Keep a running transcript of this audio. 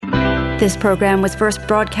This program was first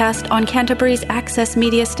broadcast on Canterbury's access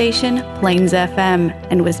media station, Plains FM,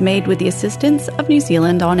 and was made with the assistance of New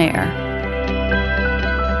Zealand On Air.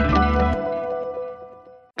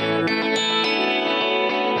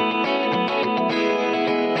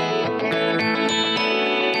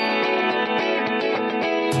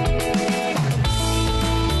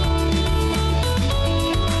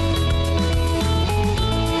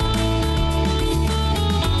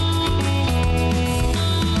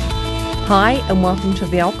 Hi and welcome to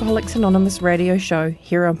the Alcoholics Anonymous radio show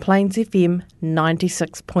here on Plains FM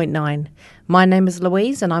 96.9. My name is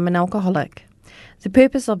Louise and I'm an alcoholic. The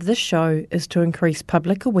purpose of this show is to increase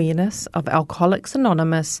public awareness of Alcoholics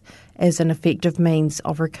Anonymous as an effective means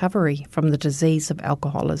of recovery from the disease of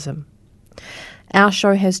alcoholism. Our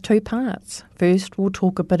show has two parts. First, we'll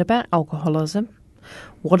talk a bit about alcoholism,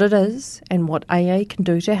 what it is and what AA can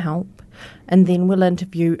do to help. And then we'll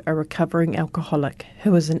interview a recovering alcoholic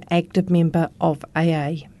who is an active member of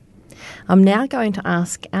AA. I'm now going to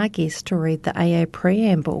ask our guest to read the AA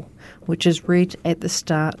preamble, which is read at the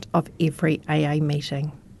start of every AA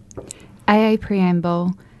meeting. AA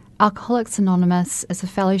Preamble. Alcoholics Anonymous is a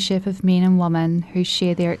fellowship of men and women who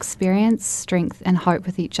share their experience, strength and hope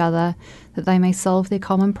with each other that they may solve their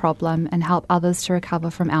common problem and help others to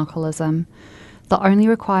recover from alcoholism. The only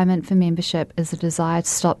requirement for membership is a desire to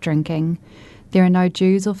stop drinking. There are no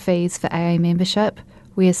dues or fees for AA membership.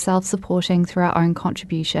 We are self-supporting through our own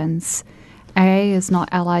contributions. AA is not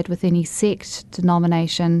allied with any sect,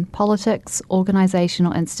 denomination, politics, organisation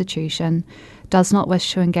or institution, does not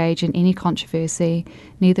wish to engage in any controversy,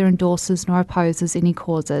 neither endorses nor opposes any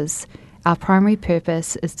causes. Our primary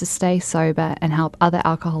purpose is to stay sober and help other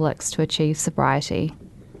alcoholics to achieve sobriety.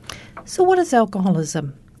 So what is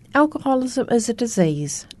alcoholism? Alcoholism is a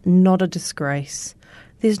disease, not a disgrace.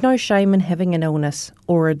 There's no shame in having an illness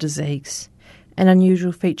or a disease. An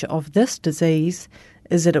unusual feature of this disease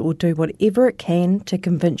is that it will do whatever it can to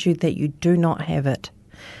convince you that you do not have it.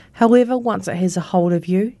 However, once it has a hold of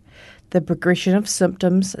you, the progression of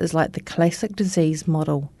symptoms is like the classic disease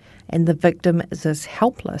model, and the victim is as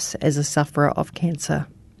helpless as a sufferer of cancer.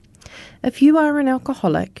 If you are an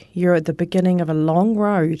alcoholic, you're at the beginning of a long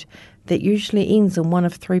road that usually ends in one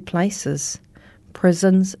of three places: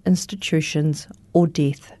 prisons, institutions, or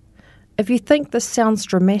death. If you think this sounds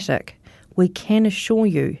dramatic, we can assure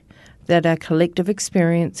you that our collective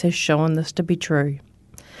experience has shown this to be true.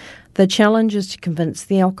 The challenge is to convince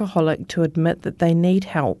the alcoholic to admit that they need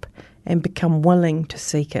help and become willing to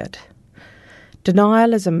seek it.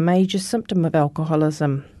 Denial is a major symptom of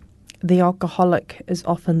alcoholism. The alcoholic is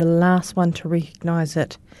often the last one to recognise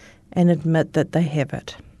it and admit that they have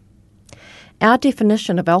it. Our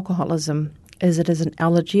definition of alcoholism is it is an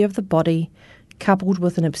allergy of the body coupled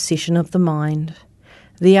with an obsession of the mind.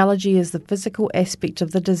 The allergy is the physical aspect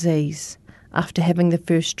of the disease. After having the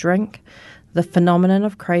first drink, the phenomenon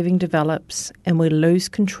of craving develops and we lose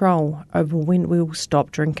control over when we will stop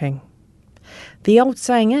drinking. The old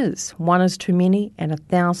saying is, 1 is too many and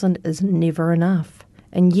 1,000 is never enough.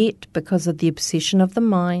 And yet, because of the obsession of the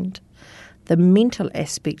mind, the mental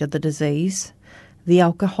aspect of the disease, the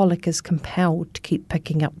alcoholic is compelled to keep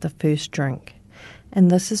picking up the first drink.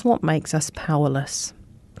 And this is what makes us powerless.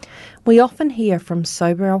 We often hear from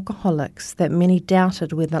sober alcoholics that many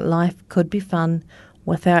doubted whether life could be fun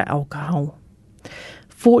without alcohol.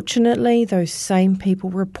 Fortunately, those same people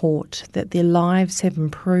report that their lives have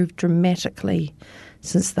improved dramatically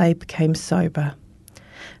since they became sober.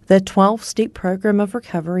 The 12-step program of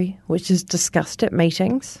recovery, which is discussed at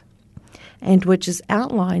meetings and which is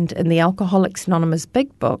outlined in the Alcoholics Anonymous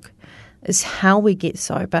Big Book, is how we get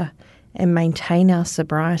sober and maintain our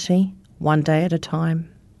sobriety one day at a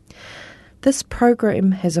time. This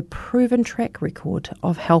program has a proven track record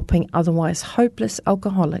of helping otherwise hopeless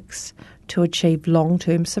alcoholics to achieve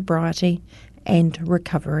long-term sobriety and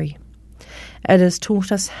recovery. It has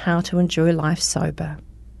taught us how to enjoy life sober.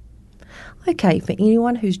 Okay, for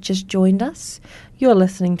anyone who's just joined us, you're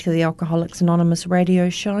listening to the Alcoholics Anonymous radio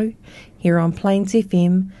show here on Plains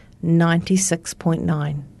FM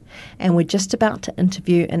 96.9. And we're just about to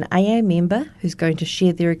interview an AA member who's going to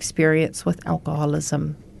share their experience with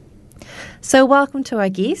alcoholism. So welcome to our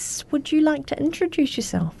guest. Would you like to introduce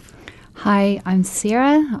yourself? Hi, I'm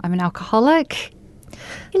Sarah. I'm an alcoholic.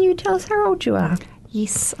 Can you tell us how old you are?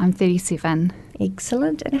 Yes, I'm 37.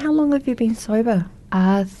 Excellent. And how long have you been sober?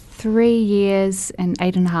 3 years and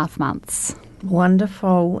 8.5 months.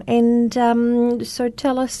 Wonderful. And so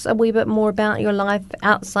tell us a wee bit more about your life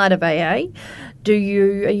outside of AA. Do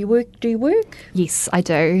you work? Yes, I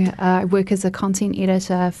do. I work as a content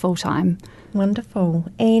editor full-time. Wonderful.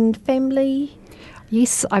 And family?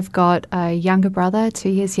 Yes, I've got a younger brother, 2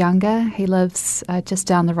 years younger. He lives just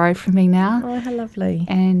down the road from me now. Oh, how lovely.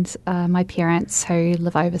 And my parents who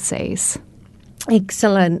live overseas.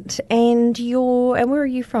 Excellent. And where are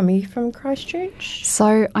you from? Are you from Christchurch?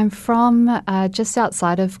 So I'm from just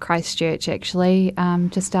outside of Christchurch, actually,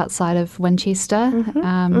 just outside of Winchester.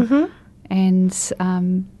 And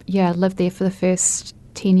lived there for the first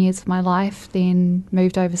 10 years of my life, then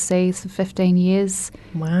moved overseas for 15 years.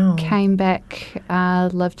 Wow. Came back,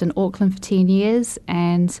 lived in Auckland for 10 years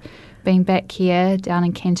and been back here down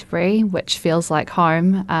in Canterbury, which feels like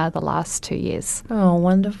home, the last 2 years. Oh,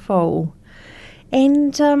 wonderful.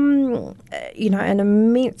 And, an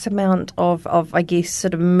immense amount of, I guess,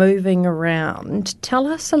 sort of moving around. Tell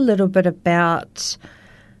us a little bit about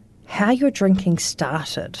how your drinking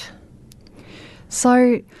started.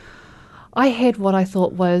 So I had what I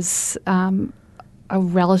thought was a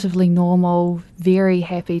relatively normal, very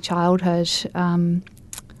happy childhood.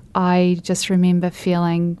 I just remember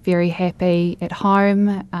feeling very happy at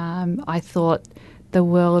home. I thought the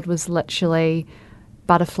world was literally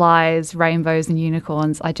butterflies, rainbows and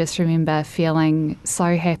unicorns. I just remember feeling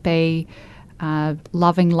so happy,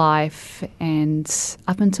 loving life, and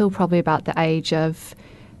up until probably about the age of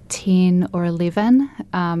 10 or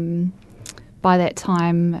 11, by that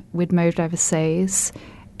time we'd moved overseas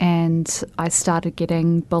and I started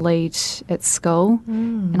getting bullied at school.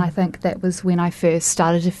 And I think that was when I first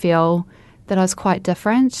started to feel that I was quite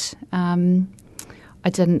different. I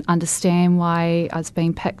didn't understand why I was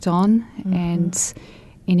being picked on. And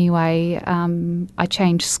anyway, I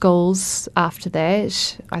changed schools after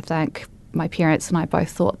that. I think my parents and I both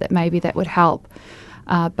thought that maybe that would help.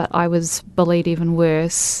 But I was bullied even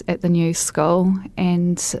worse at the new school,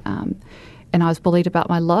 and I was bullied about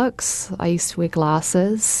my looks. I used to wear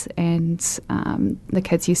glasses, and the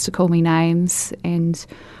kids used to call me names, and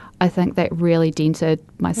I think that really dented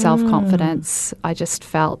my self-confidence. I just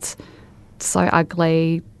felt so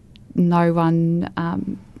ugly. No one,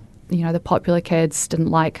 the popular kids didn't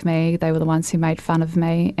like me. They were the ones who made fun of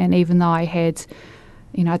me. And even though I had,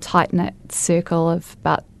 a tight-knit circle of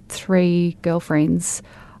about 3 girlfriends,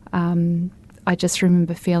 I just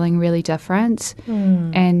remember feeling really different.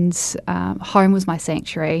 And home was my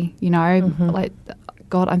sanctuary, like,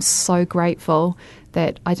 God, I'm so grateful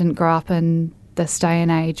that I didn't grow up in this day and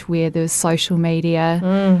age where there's social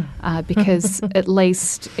media, because at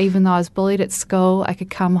least, even though I was bullied at school, I could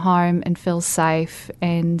come home and feel safe.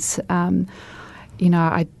 And,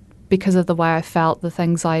 because of the way I felt, the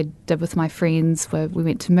things I did with my friends were we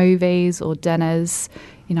went to movies or dinners.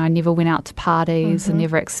 I never went out to parties and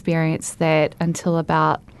never experienced that until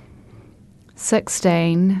about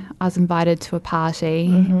 16. I was invited to a party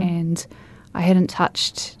and I hadn't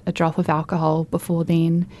touched a drop of alcohol before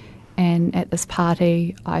then. And at this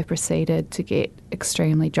party, I proceeded to get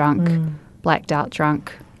extremely drunk, blacked out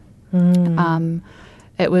drunk.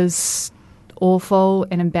 It was awful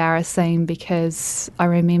and embarrassing because I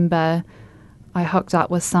remember I hooked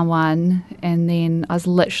up with someone and then I was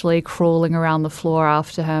literally crawling around the floor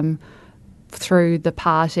after him through the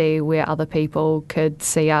party where other people could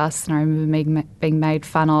see us, and I remember being made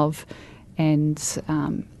fun of. And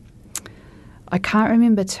I can't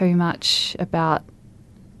remember too much about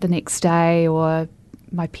the next day or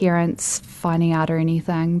my parents finding out or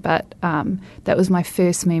anything, but that was my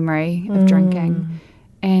first memory of drinking.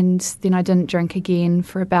 And then I didn't drink again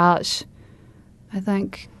for about, I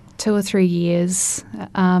think, 2 or 3 years.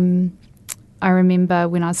 I remember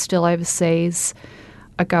when I was still overseas,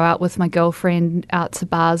 I'd go out with my girlfriend out to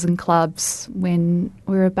bars and clubs when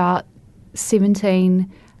we were about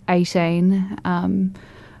 17, 18.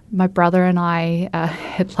 My brother and I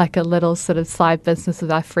had like a little sort of side business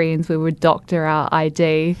with our friends where we'd doctor our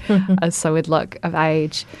ID so we'd look of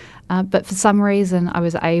age. But for some reason I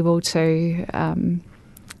was able to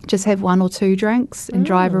just have 1 or 2 drinks and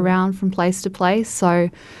drive around from place to place. So,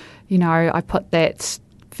 I put that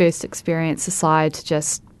first experience aside to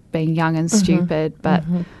just being young and stupid, but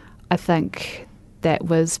I think that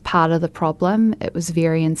was part of the problem. It was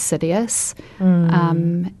very insidious.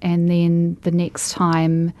 And then the next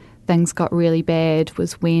time things got really bad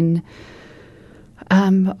was when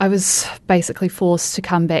I was basically forced to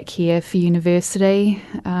come back here for university.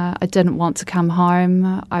 I didn't want to come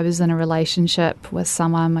home. I was in a relationship with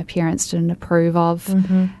someone my parents didn't approve of.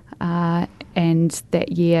 And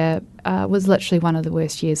that year was literally one of the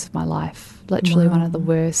worst years of my life, literally one of the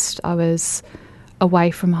worst. I was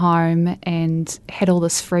away from home and had all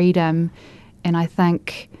this freedom, and I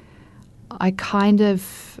think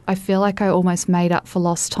I feel like I almost made up for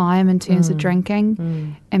lost time in terms of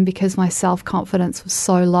drinking. And because my self-confidence was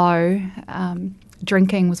so low,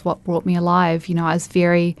 drinking was what brought me alive. You know, I was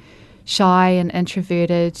very shy and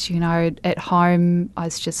introverted. You know, at home I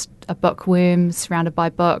was just a bookworm surrounded by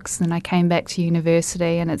books. And I came back to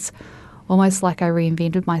university and it's almost like I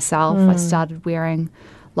reinvented myself. I started wearing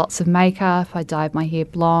lots of makeup. I dyed my hair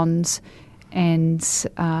blonde. And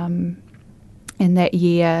in that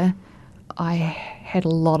year I had a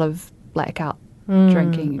lot of blackout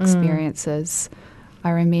drinking experiences.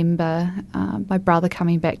 I remember my brother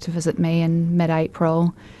coming back to visit me in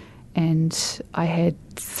mid-April, and I had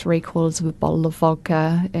 3/4 of a bottle of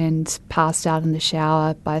vodka and passed out in the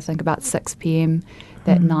shower by I think about 6 p.m.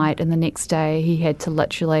 that night. And the next day he had to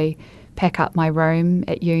literally pack up my room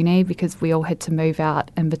at uni because we all had to move out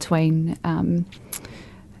in between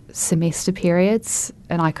semester periods,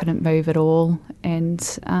 and I couldn't move at all. And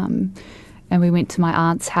we went to my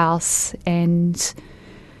aunt's house, and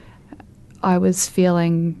I was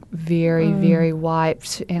feeling very, very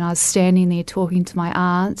wiped. And I was standing there talking to my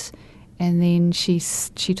aunt, and then she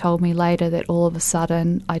told me later that all of a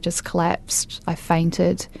sudden I just collapsed. I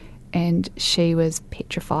fainted, and she was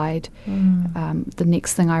petrified. The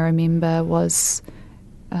next thing I remember was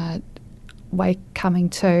coming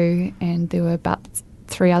to, and there were about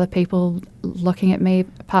 3 other people looking at me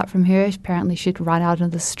apart from her. Apparently she'd run out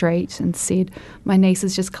into the street and said, "My niece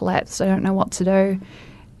has just collapsed, I don't know what to do."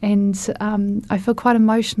 And I feel quite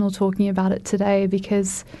emotional talking about it today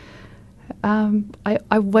because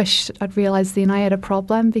I wish I'd realised then I had a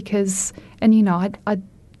problem because, and you know,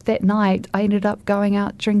 that night I ended up going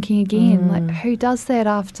out drinking again. Like, who does that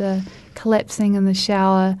after collapsing in the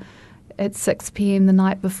shower at 6 p.m. the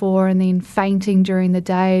night before and then fainting during the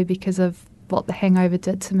day because of what the hangover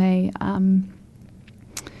did to me?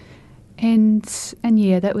 And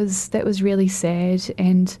yeah, that was really sad.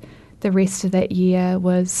 And the rest of that year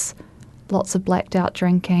was lots of blacked out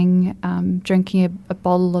drinking, drinking a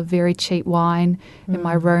bottle of very cheap wine in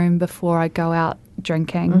my room before I go out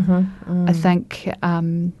drinking. I think I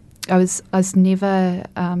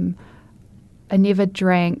never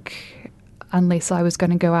drank unless I was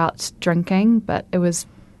going to go out drinking, but it was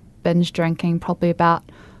binge drinking probably about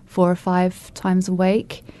 4 or 5 times a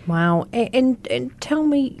week. Wow. And tell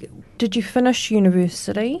me, did you finish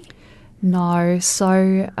university? No.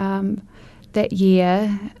 So that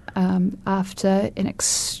year, after an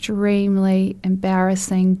extremely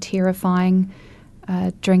embarrassing, terrifying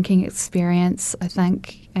drinking experience, I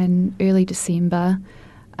think in early December,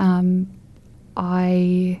 I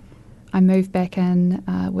moved back in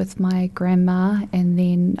with my grandma, and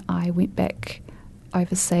then I went back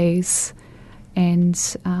overseas, and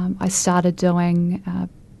I started doing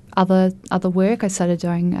other work. I started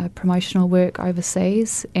doing promotional work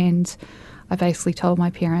overseas, and I basically told my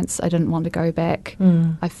parents I didn't want to go back.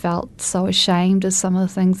 I felt so ashamed of some of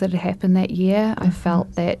the things that had happened that year. I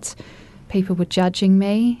felt that people were judging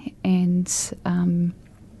me, and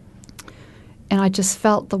I just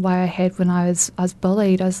felt the way I had when I was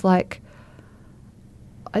bullied. I was like,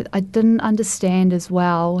 I didn't understand as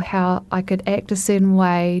well how I could act a certain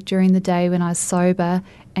way during the day when I was sober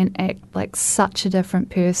and act like such a different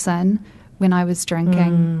person when I was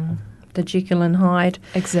drinking. The Jekyll and Hyde.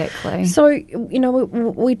 Exactly. So, you know,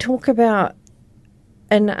 we talk about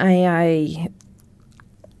in AA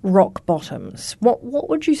rock bottoms. What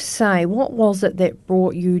would you say? What was it that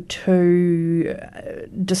brought you to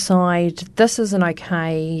decide this isn't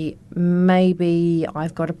okay, maybe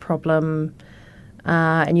I've got a problem?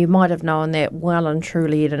 And you might have known that well and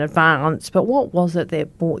truly in advance, but what was it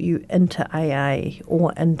that brought you into AA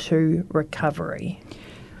or into recovery?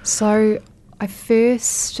 So I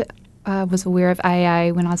first was aware of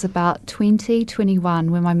AA when I was about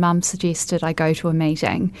 21, when my mum suggested I go to a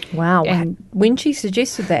meeting. Wow. And when she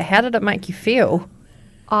suggested that, how did it make you feel?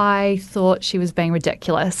 I thought she was being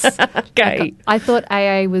ridiculous. Okay. I thought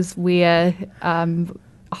AA was where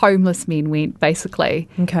homeless men went, basically.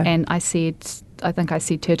 Okay. And I think I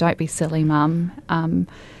said to her, "Don't be silly, Mum." And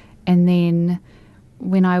then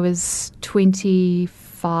when I was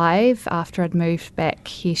 25, after I'd moved back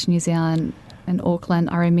here to New Zealand in Auckland,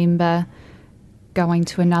 I remember going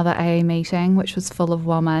to another AA meeting, which was full of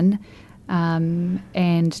women,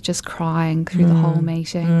 and just crying through the whole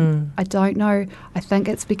meeting. I don't know. I think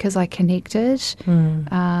it's because I connected,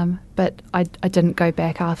 but I didn't go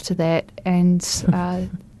back after that. And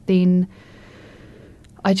then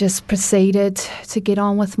I just proceeded to get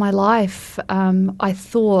on with my life. I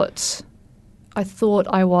thought I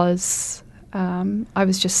was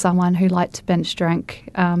just someone who liked to binge drink.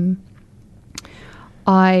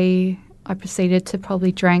 I proceeded to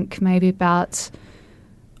probably drink maybe about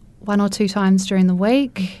 1 or 2 times during the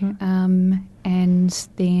week, and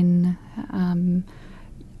then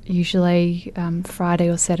usually Friday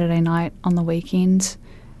or Saturday night on the weekend,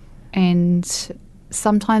 and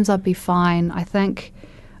sometimes I'd be fine. I think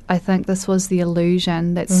this was the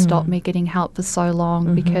illusion that stopped me getting help for so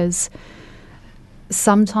long, because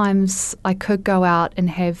sometimes I could go out and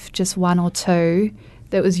have just one or two.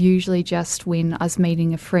 That was usually just when I was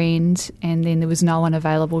meeting a friend and then there was no one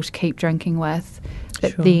available to keep drinking with.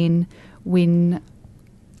 But then when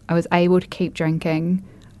I was able to keep drinking,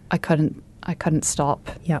 I couldn't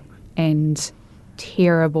stop. Yep. And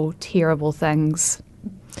terrible, terrible things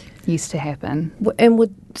used to happen. And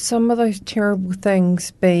would some of those terrible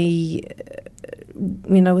things be,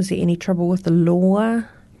 was there any trouble with the law?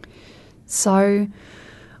 So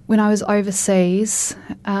when I was overseas,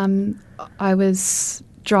 I was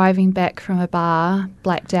driving back from a bar,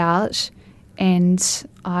 blacked out, and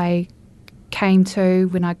I came to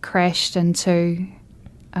when I crashed into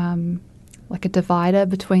like a divider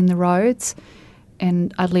between the roads,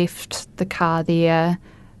 and I left the car there,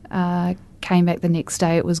 came back the next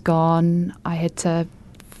day, it was gone. I had to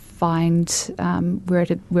find where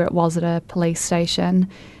it was at a police station,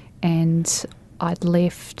 and I'd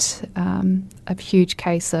left a huge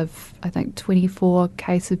case of, I think, 24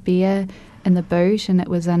 case of beer in the boot, and it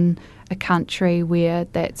was in a country where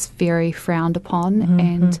that's very frowned upon.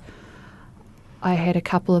 And I had a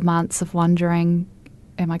couple of months of wondering,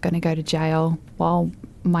 am I going to go to jail while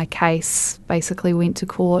my case basically went to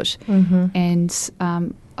court? And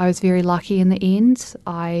I was very lucky in the end.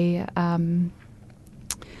 I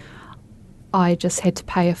just had to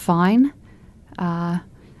pay a fine.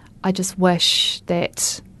 I just wish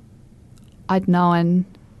that I'd known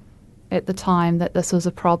at the time that this was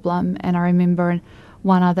a problem. And I remember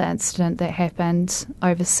one other incident that happened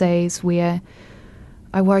overseas where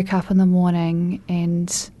I woke up in the morning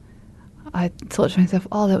and I thought to myself,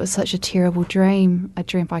 oh, that was such a terrible dream. I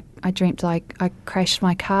dreamt I crashed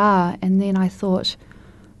my car, and then I thought,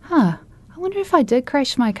 I wonder if I did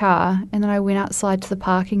crash my car. And then I went outside to the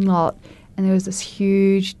parking lot, and there was this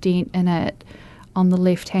huge dent in it on the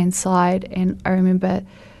left-hand side, and I remember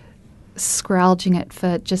scrounging it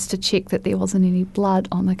just to check that there wasn't any blood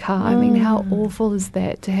on the car. I mean, how awful is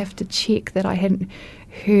that, to have to check that I hadn't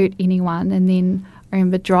hurt anyone? And then I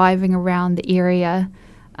remember driving around the area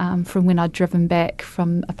from when I'd driven back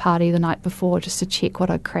from a party the night before just to check what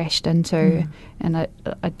I'd crashed into, and I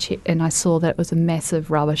checked, and I saw that it was a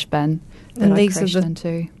massive rubbish bin that I crashed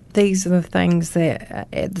into. These are the things that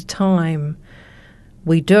at the time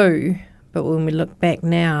we do, but when we look back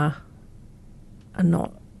now,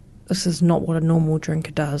 this is not what a normal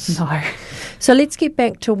drinker does. No. So let's get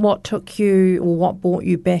back to what took you, or what brought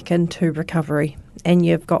you back into recovery. And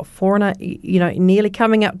you've got nearly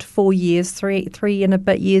coming up to 4 years, three and a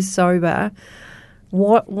bit years sober.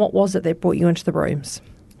 What was it that brought you into the rooms?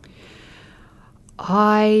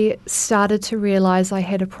 I started to realise I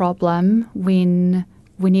had a problem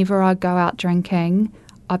whenever I go out drinking,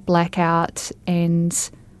 I'd black out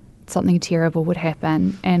and something terrible would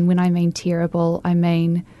happen. And when I mean terrible, I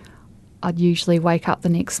mean I'd usually wake up the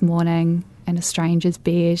next morning in a stranger's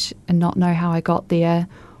bed and not know how I got there,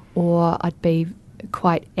 or I'd be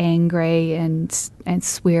quite angry and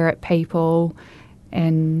swear at people,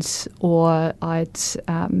 or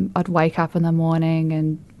I'd wake up in the morning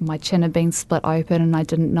and my chin had been split open and I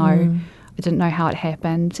didn't know how it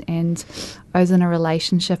happened. And I was in a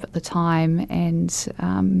relationship at the time, and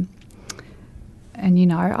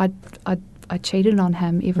I cheated on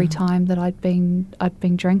him every time that I'd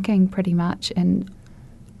been drinking, pretty much. And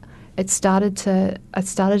I started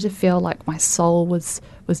to feel like my soul was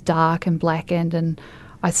dark and blackened, and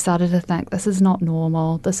I started to think, this is not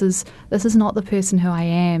normal. This is not the person who I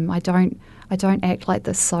am. I don't act like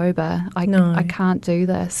this sober. I can't do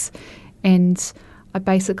this. And I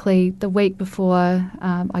basically, the week before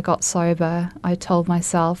I got sober, I told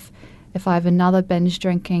myself, if I have another binge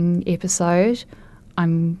drinking episode,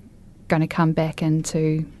 I'm going to come back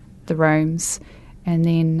into the rooms. And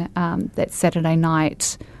then that Saturday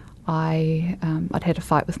night, I'd had a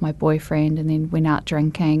fight with my boyfriend, and then went out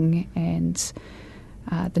drinking, and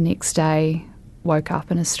the next day woke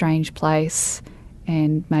up in a strange place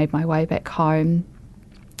and made my way back home.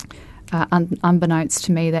 Unbeknownst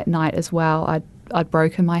to me that night as well, I'd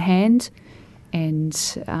broken my hand,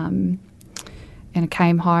 and I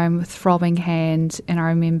came home with throbbing hand, and I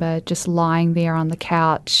remember just lying there on the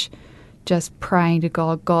couch, just praying to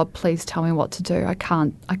God, please tell me what to do. I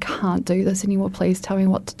can't do this anymore. Please tell me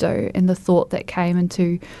what to do. And the thought that came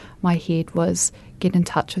into my head was, get in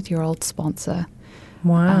touch with your old sponsor.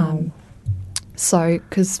 Wow. So,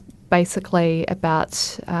 because basically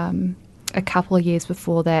about a couple of years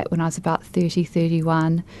before that, when I was about 30,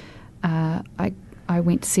 31, I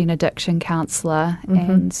went to see an addiction counsellor,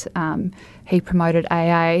 and he promoted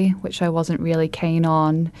AA, which I wasn't really keen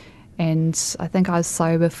on. And I think I was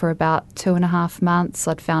sober for about 2.5 months.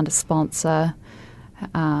 I'd found a sponsor,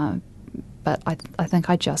 but I think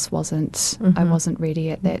I just wasn't. I wasn't ready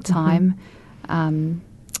at that time, and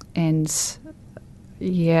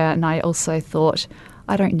I also thought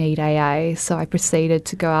I don't need AA, so I proceeded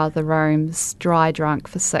to go out of the rooms dry drunk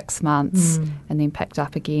for 6 months, and then picked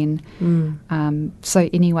up again. So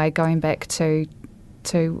anyway, going back to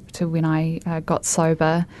when I got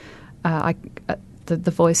sober,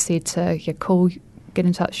 the voice said to get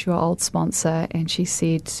in touch with your old sponsor, and she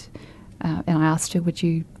said, and I asked her, would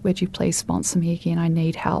you please sponsor me again? I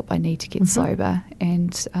need help. I need to get sober.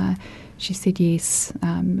 And she said yes.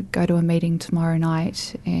 Go to a meeting tomorrow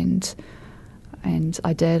night, and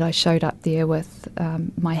I did. I showed up there with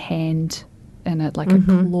my hand in it, like a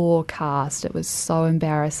claw cast. It was so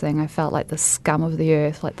embarrassing. I felt like the scum of the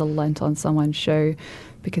earth, like the lint on someone's shoe,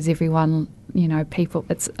 because everyone, people,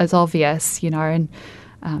 it's obvious, and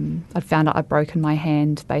I'd found out I'd broken my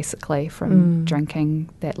hand basically from drinking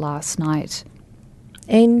that last night.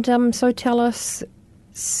 And so tell us,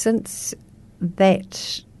 since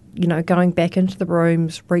that, going back into the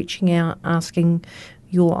rooms, reaching out, asking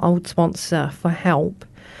your old sponsor for help,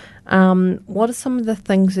 what are some of the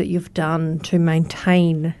things that you've done to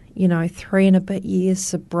maintain, 3 and a bit years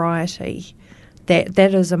sobriety? That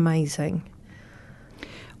is amazing.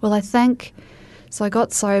 Well, I think, so I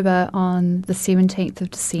got sober on the 17th of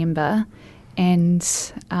December, and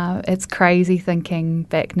it's crazy thinking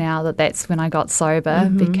back now that that's when I got sober,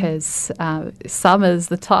 because summer's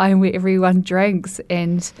the time where everyone drinks,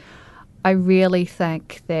 and I really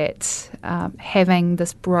think that having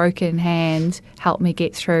this broken hand helped me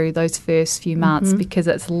get through those first few months, because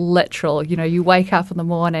it's literal. You wake up in the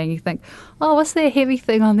morning, you think, oh, what's that heavy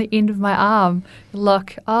thing on the end of my arm?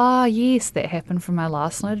 Look, yes, that happened from my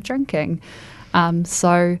last night of drinking.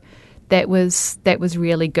 So that was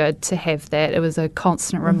really good to have that. It was a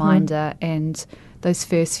constant reminder, and those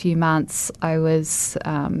first few months I was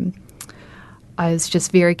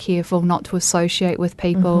just very careful not to associate with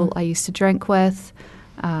people I used to drink with.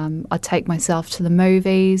 I'd take myself to the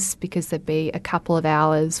movies, because there'd be a couple of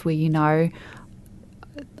hours where,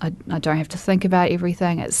 I don't have to think about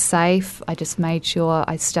everything. It's safe. I just made sure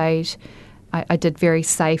I stayed. I did very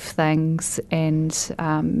safe things, and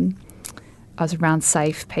I was around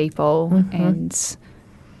safe people, and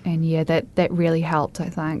yeah, that really helped, I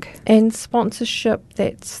think. And sponsorship,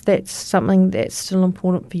 that's something that's still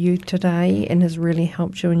important for you today and has really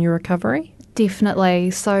helped you in your recovery?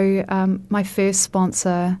 Definitely. So my first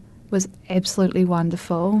sponsor was absolutely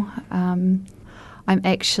wonderful. I'm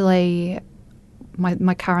actually,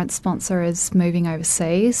 my current sponsor is moving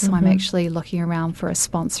overseas, so I'm actually looking around for a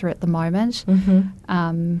sponsor at the moment.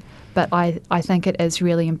 But I think it is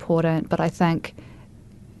really important, but I think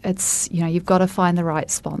it's, you've got to find the right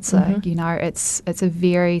sponsor. It's a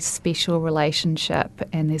very special relationship,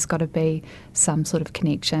 and there's got to be some sort of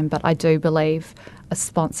connection. But I do believe a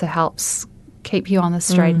sponsor helps keep you on the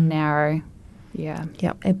straight and narrow. Yeah.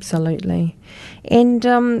 Yep, absolutely. And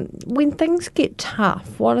when things get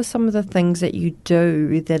tough, what are some of the things that you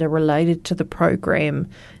do that are related to the program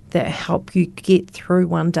that help you get through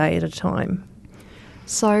one day at a time?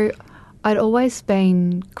 So I'd always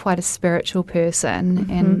been quite a spiritual person,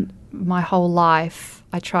 and my whole life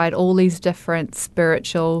I tried all these different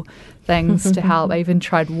spiritual things to help. I even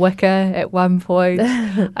tried Wicca at one point.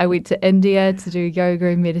 I went to India to do yoga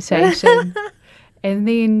and meditation. And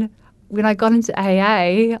then when I got into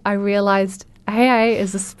AA, I realised AA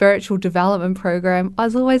is a spiritual development program I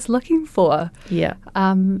was always looking for. Yeah.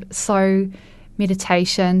 So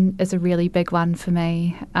meditation is a really big one for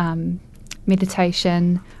me.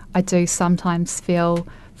 Meditation, I do sometimes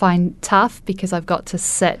find tough because I've got to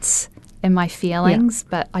sit in my feelings,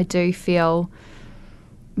 but I do feel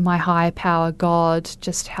my higher power, God,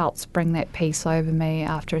 just helps bring that peace over me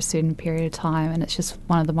after a certain period of time, and it's just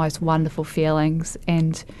one of the most wonderful feelings.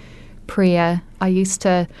 And prayer, I used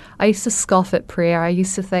to scoff at prayer. I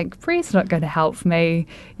used to think prayer's not going to help me,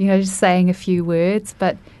 just saying a few words,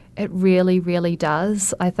 but it really, really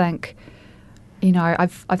does. I think, I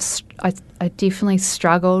definitely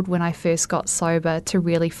struggled when I first got sober to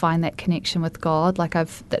really find that connection with God.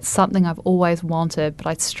 That's something I've always wanted, but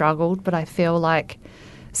I struggled. But I feel like,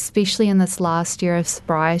 especially in this last year of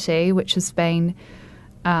sobriety, which has been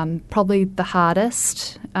probably the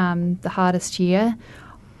hardest year,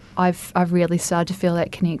 I've really started to feel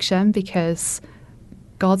that connection, because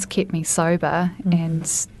God's kept me sober,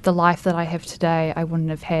 and the life that I have today I wouldn't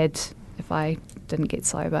have had if I didn't get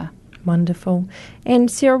sober. Wonderful. And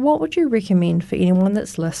Sarah, what would you recommend for anyone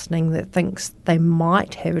that's listening that thinks they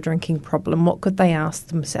might have a drinking problem? What could they ask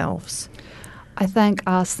themselves? I think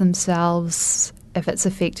ask themselves if it's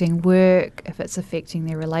affecting work, if it's affecting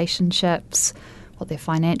their relationships, what their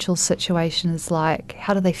financial situation is like,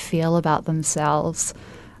 how do they feel about themselves.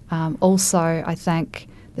 Also, I think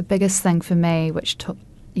the biggest thing for me, which took,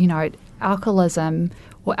 alcoholism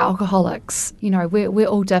or alcoholics, we're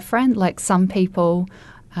all different. Like some people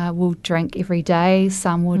will drink every day,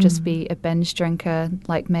 some will just be a binge drinker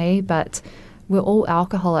like me, but we're all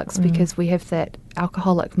alcoholics because we have that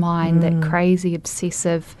alcoholic mind, that crazy,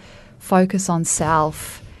 obsessive focus on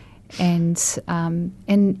self. And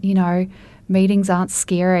meetings aren't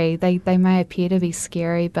scary. They may appear to be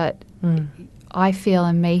scary, but I feel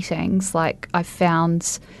in meetings like I've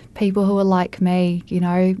found people who are like me,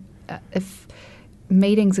 if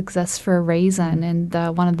meetings exist for a reason, and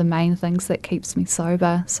one of the main things that keeps me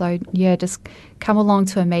sober. So, just come along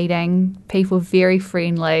to a meeting. People are very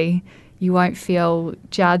friendly. You won't feel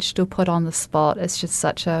judged or put on the spot. It's just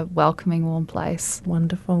such a welcoming, warm place.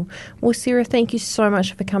 Wonderful. Well, Sarah, thank you so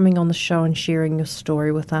much for coming on the show and sharing your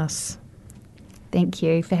story with us. Thank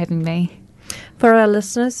you for having me. For our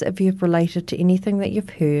listeners, if you've related to anything that you've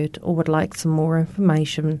heard or would like some more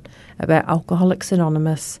information about Alcoholics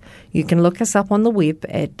Anonymous, you can look us up on the web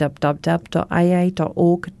at www.aa.org.nz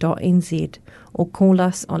or call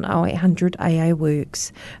us on 0800 AA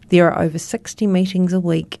Works. There are over 60 meetings a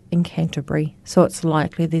week in Canterbury, so it's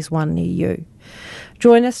likely there's one near you.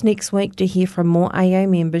 Join us next week to hear from more AA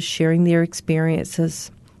members sharing their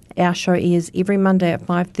experiences. Our show airs every Monday at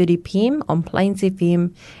 5:30pm on Plains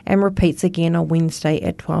FM and repeats again on Wednesday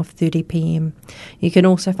at 12:30pm. You can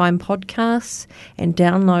also find podcasts and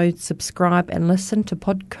download, subscribe and listen to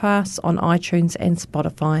podcasts on iTunes and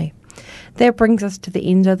Spotify. That brings us to the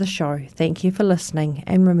end of the show. Thank you for listening,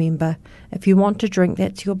 and remember, if you want to drink,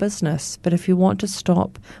 that's your business, but if you want to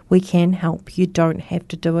stop, we can help. You don't have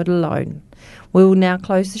to do it alone. We will now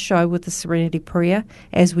close the show with the Serenity Prayer,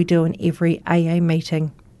 as we do in every AA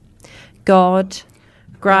meeting. God,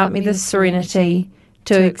 grant me the serenity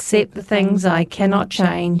to accept the things I cannot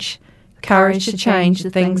change, courage to change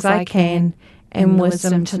the things I can, and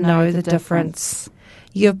wisdom to know the difference.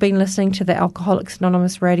 You have been listening to the Alcoholics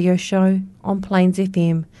Anonymous radio show on Plains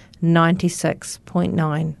FM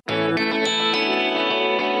 96.9.